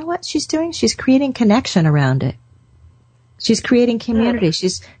connection. You know what she's doing? She's creating connection around it. She's creating community.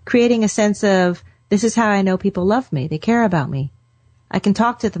 She's creating a sense of, this is how I know people love me. They care about me. I can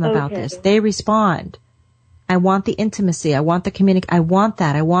talk to them about this. They respond. I want the intimacy. I want the communication. I want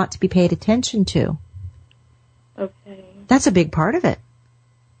that. I want to be paid attention to. Okay. That's a big part of it.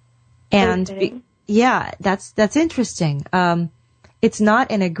 And that's interesting. It's not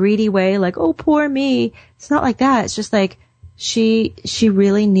in a greedy way, like, oh, poor me. It's not like that. It's just like she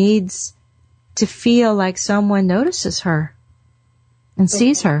really needs to feel like someone notices her and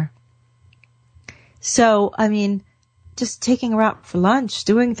sees her. So, just taking her out for lunch,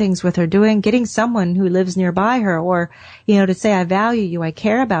 doing things with her, getting someone who lives nearby her, or, to say, I value you, I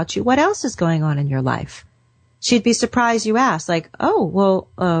care about you. What else is going on in your life? She'd be surprised you asked, like, oh, well,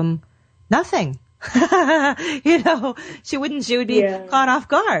 nothing. She would be caught off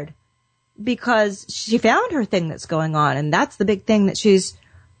guard because she found her thing that's going on. And that's the big thing that she's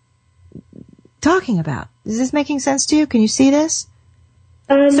talking about. Is this making sense to you? Can you see this?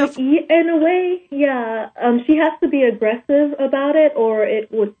 In a way, yeah. She has to be aggressive about it, or it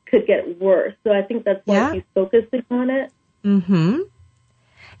could get worse. So I think that's why she's focusing on it. Mm-hmm.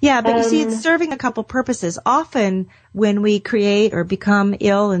 Yeah, but you see, it's serving a couple purposes. Often when we create or become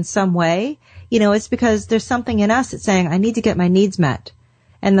ill in some way, it's because there's something in us that's saying, I need to get my needs met.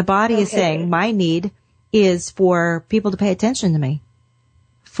 And the body is saying, my need is for people to pay attention to me,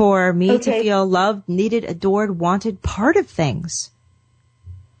 for me to feel loved, needed, adored, wanted, part of things.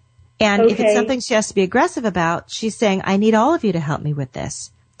 And if it's something she has to be aggressive about, she's saying, I need all of you to help me with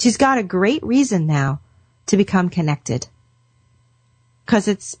this. She's got a great reason now to become connected. Because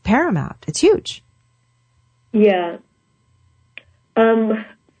it's paramount. It's huge. Yeah.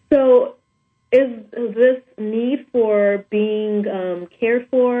 So is this need for being cared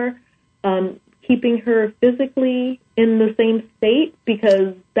for keeping her physically in the same state?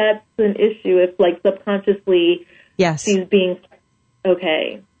 Because that's an issue if, like, subconsciously she's being...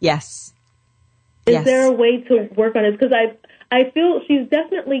 Okay. Yes. Is there a way to work on it? Because I feel she's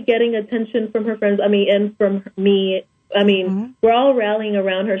definitely getting attention from her friends. I mean, and from me. I mean, we're all rallying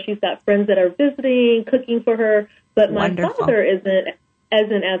around her. She's got friends that are visiting, cooking for her. But my father isn't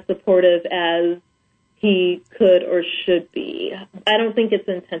as supportive as he could or should be. I don't think it's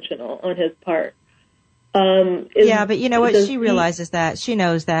intentional on his part. But you know what? She realizes that. She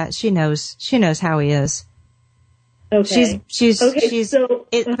knows that. She knows how he is. Okay.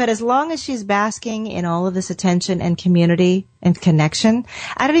 But as long as she's basking in all of this attention and community and connection,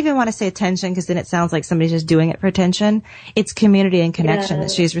 I don't even want to say attention because then it sounds like somebody's just doing it for attention. It's community and connection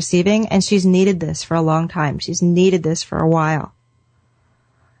that she's receiving, and she's needed this for a long time. She's needed this for a while.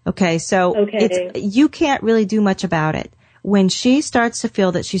 Okay, so you can't really do much about it. When she starts to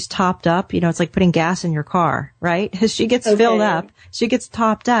feel that she's topped up, it's like putting gas in your car, right? As she gets filled up, she gets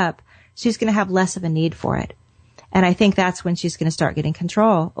topped up, she's going to have less of a need for it. And I think that's when she's going to start getting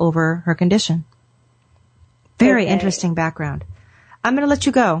control over her condition. Very interesting background. I'm going to let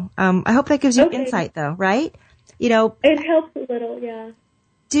you go. I hope that gives you insight, though, right? It helps a little, yeah.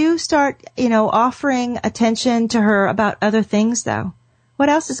 Do start, offering attention to her about other things, though. What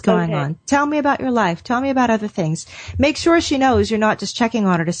else is going on? Tell me about your life. Tell me about other things. Make sure she knows you're not just checking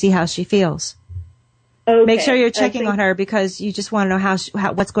on her to see how she feels. Okay. Make sure you're checking on her because you just want to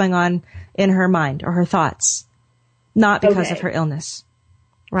know what's going on in her mind or her thoughts. Not because of her illness,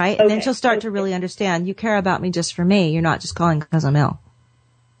 right? And then she'll start to really understand, you care about me just for me. You're not just calling because I'm ill.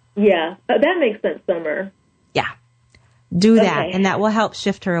 Yeah, that makes sense, Summer. Yeah. Do that, and that will help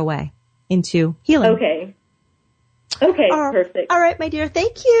shift her away into healing. Okay, perfect. All right, my dear.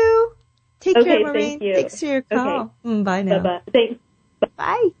 Thank you. Take care, Maureen. Thank you. Thanks for your call. Bye now. Bye-bye. Thanks.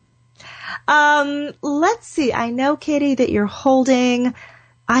 Bye. Let's see. I know, Kitty, that you're holding...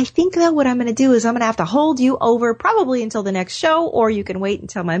 I think that what I'm going to do is I'm going to have to hold you over probably until the next show, or you can wait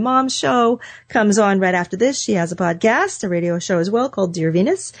until my mom's show comes on right after this. She has a podcast, a radio show as well called Dear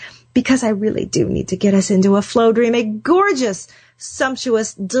Venus, because I really do need to get us into a flow dream, a gorgeous,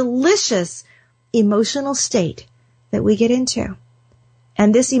 sumptuous, delicious emotional state that we get into.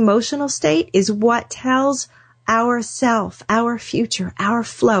 And this emotional state is what tells our self, our future, our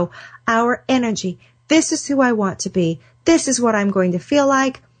flow, our energy. This is who I want to be. This is what I'm going to feel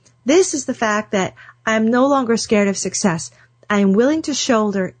like. This is the fact that I'm no longer scared of success. I am willing to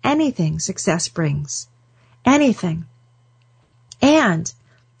shoulder anything success brings. Anything. And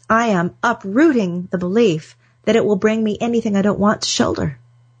I am uprooting the belief that it will bring me anything I don't want to shoulder.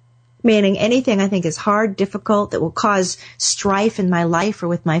 Meaning anything I think is hard, difficult, that will cause strife in my life or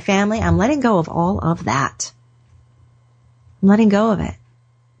with my family. I'm letting go of all of that. I'm letting go of it.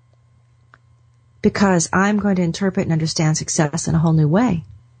 Because I'm going to interpret and understand success in a whole new way.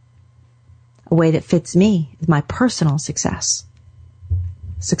 A way that fits me, my personal success.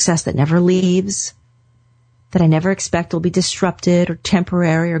 Success that never leaves, that I never expect will be disrupted or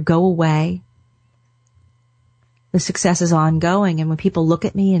temporary or go away. The success is ongoing, and when people look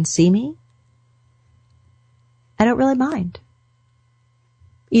at me and see me, I don't really mind.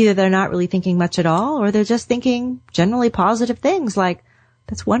 Either they're not really thinking much at all, or they're just thinking generally positive things like,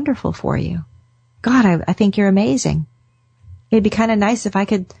 that's wonderful for you. God, I think you're amazing. It'd be kind of nice if I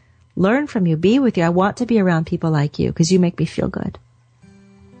could learn from you, be with you. I want to be around people like you because you make me feel good.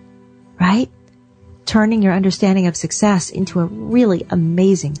 Right? Turning your understanding of success into a really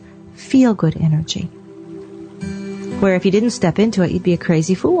amazing, feel-good energy. Where if you didn't step into it, you'd be a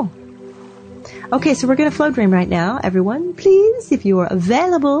crazy fool. Okay, so we're going to flow dream right now. Everyone, please, if you are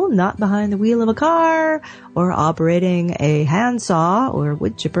available, not behind the wheel of a car or operating a handsaw or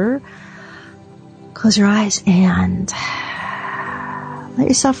wood chipper, close your eyes and let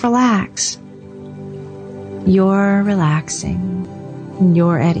yourself relax. You're relaxing. And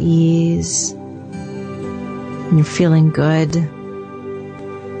you're at ease. And you're feeling good.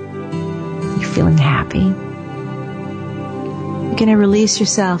 You're feeling happy. You're going to release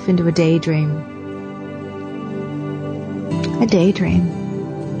yourself into a daydream. A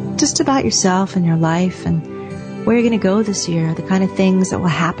daydream. Just about yourself and your life and where you're going to go this year, the kind of things that will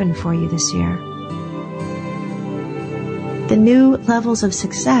happen for you this year. The new levels of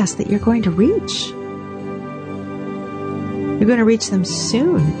success that you're going to reach. You're going to reach them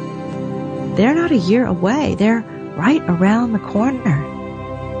soon. They're not a year away. They're right around the corner.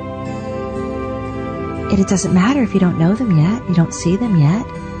 And it doesn't matter if you don't know them yet, you don't see them yet.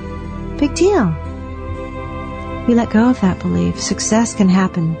 Big deal. You let go of that belief. Success can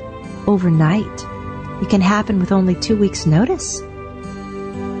happen overnight. It can happen with only 2 weeks' notice.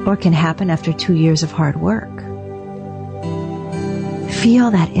 Or it can happen after 2 years of hard work. Feel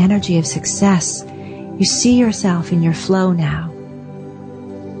that energy of success. You see yourself in your flow now.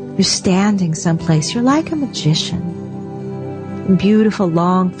 You're standing someplace. You're like a magician. In beautiful,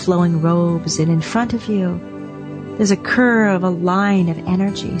 long, flowing robes. And in front of you, there's a curve, a line of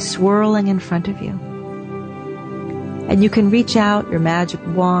energy swirling in front of you. And you can reach out your magic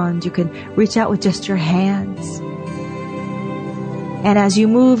wand. You can reach out with just your hands. And as you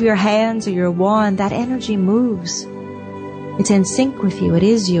move your hands or your wand, that energy moves. It's in sync with you. It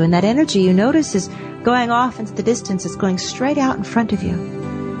is you. And that energy, you notice, is going off into the distance. It's going straight out in front of you.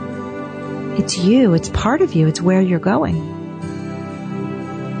 It's you. It's part of you. It's where you're going.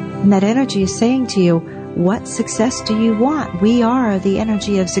 And that energy is saying to you, what success do you want? We are the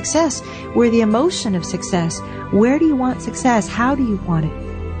energy of success. We're the emotion of success. Where do you want success? How do you want it?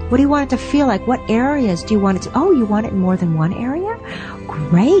 What do you want it to feel like? What areas do you want it to? Oh, you want it in more than one area?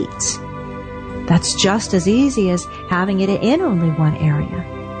 Great. That's just as easy as having it in only one area.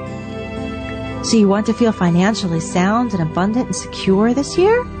 So you want to feel financially sound and abundant and secure this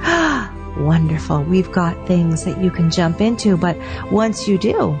year? Wonderful. We've got things that you can jump into, but once you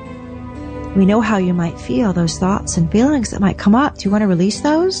do, we know how you might feel, those thoughts and feelings that might come up. Do you want to release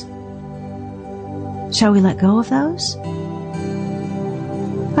those? Shall we let go of those?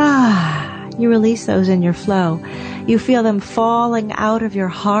 You release those in your flow. You feel them falling out of your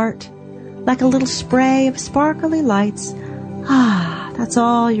heart like a little spray of sparkly lights. That's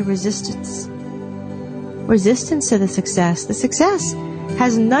all your resistance. Resistance to the success. The success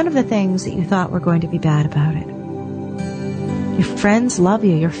has none of the things that you thought were going to be bad about it. Your friends love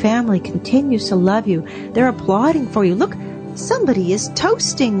you. Your family continues to love you. They're applauding for you. Look, somebody is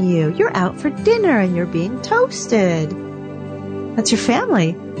toasting you. You're out for dinner and you're being toasted. That's your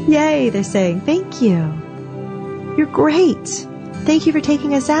family. Yay, they're saying, thank you. You're great. Thank you for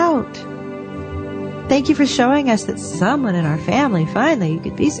taking us out. Thank you for showing us that someone in our family finally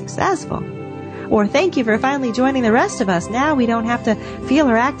could be successful. Or thank you for finally joining the rest of us. Now we don't have to feel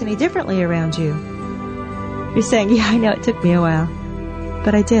or act any differently around you. You're saying, yeah, I know it took me a while,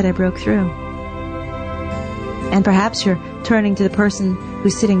 but I did. I broke through. And perhaps you're turning to the person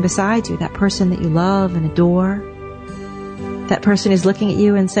who's sitting beside you, that person that you love and adore. That person is looking at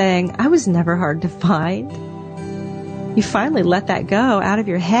you and saying, I was never hard to find. You finally let that go out of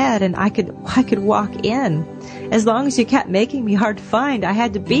your head, and I could walk in. As long as you kept making me hard to find, I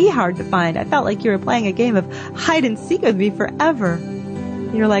had to be hard to find. I felt like you were playing a game of hide and seek with me forever.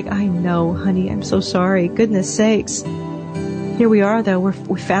 You're like, I know, honey, I'm so sorry. Goodness sakes. Here we are, though.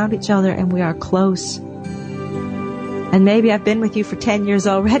 We found each other, and we are close. And maybe I've been with you for 10 years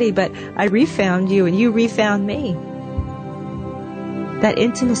already, but I refound you, and you refound me. That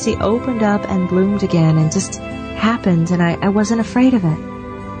intimacy opened up and bloomed again and just happened, and I wasn't afraid of it.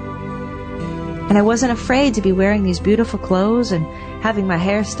 And I wasn't afraid to be wearing these beautiful clothes and having my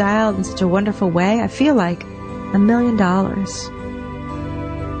hair styled in such a wonderful way. I feel like $1 million.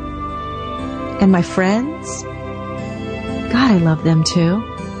 And my friends, God, I love them too.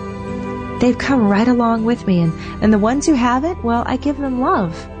 They've come right along with me, and the ones who haven't, well, I give them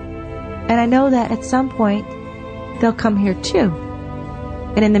love. And I know that at some point they'll come here too.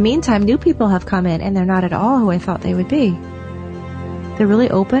 And in the meantime, new people have come in, and they're not at all who I thought they would be. They're really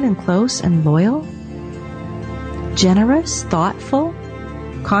open and close and loyal, generous, thoughtful,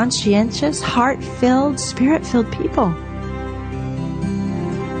 conscientious, heart-filled, spirit-filled people.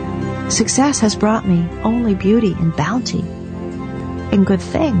 Success has brought me only beauty and bounty and good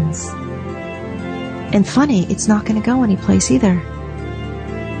things. And funny, it's not going to go anyplace either.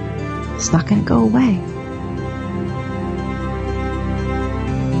 It's not going to go away.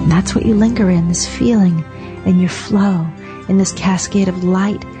 And that's what you linger in, this feeling in your flow, in this cascade of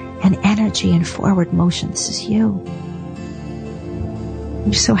light and energy and forward motion. This is you.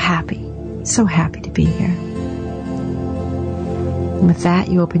 I'm so happy to be here. And with that,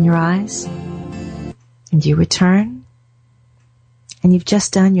 you open your eyes and you return. And you've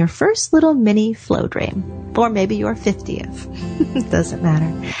just done your first little mini flow dream. Or maybe your 50th. It doesn't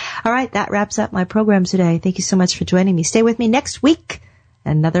matter. All right, that wraps up my program today. Thank you so much for joining me. Stay with me next week.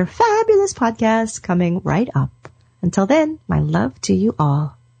 Another fabulous podcast coming right up. Until then, my love to you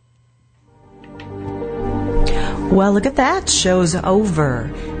all. Well, look at that. Show's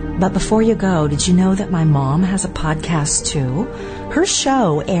over. But before you go, did you know that my mom has a podcast too? Her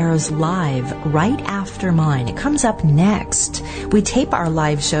show airs live right after mine. It comes up next. We tape our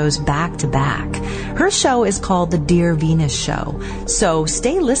live shows back to back. Her show is called The Dear Venus Show. So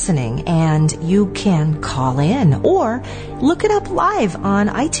stay listening and you can call in or look it up live on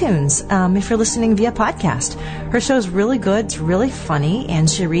iTunes if you're listening via podcast. Her show's really good. It's really funny. And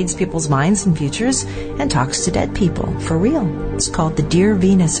she reads people's minds and futures and talks to dead people for real. It's called The Dear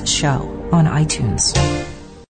Venus Show on iTunes.